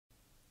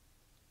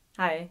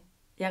Hej,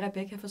 jeg er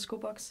Rebecca fra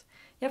Skobox.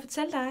 Jeg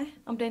fortæller dig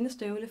om denne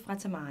støvle fra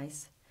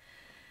Tamaris.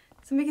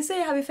 Som vi kan se,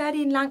 har vi fat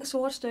i en lang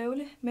sort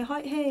støvle med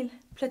høj hæl,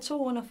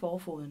 plateau under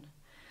forfoden.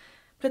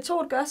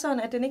 Plateauet gør sådan,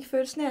 at den ikke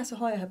føles nær så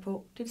høj at have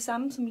på. Det er det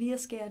samme som lige at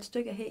skære et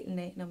stykke af hælen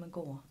af, når man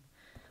går.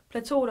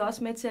 Plateauet er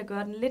også med til at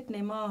gøre den lidt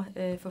nemmere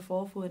for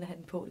forfoden at have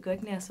den på. Det gør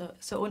ikke nær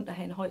så ondt at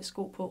have en høj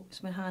sko på,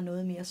 hvis man har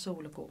noget mere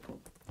sål at gå på.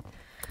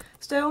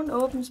 Støvlen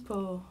åbnes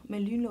med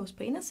lynlås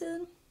på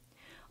indersiden.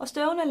 Og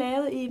støvlen er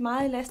lavet i et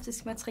meget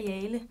elastisk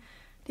materiale.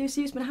 Det vil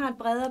sige, at hvis man har et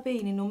bredere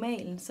ben end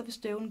normalen, så vil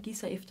støvlen give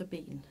sig efter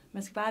benen.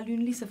 Man skal bare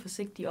lyne lige så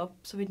forsigtigt op,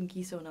 så vil den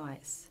give sig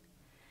undervejs.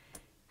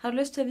 Har du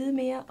lyst til at vide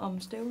mere om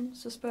støvlen,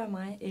 så spørg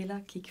mig eller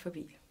kig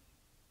forbi.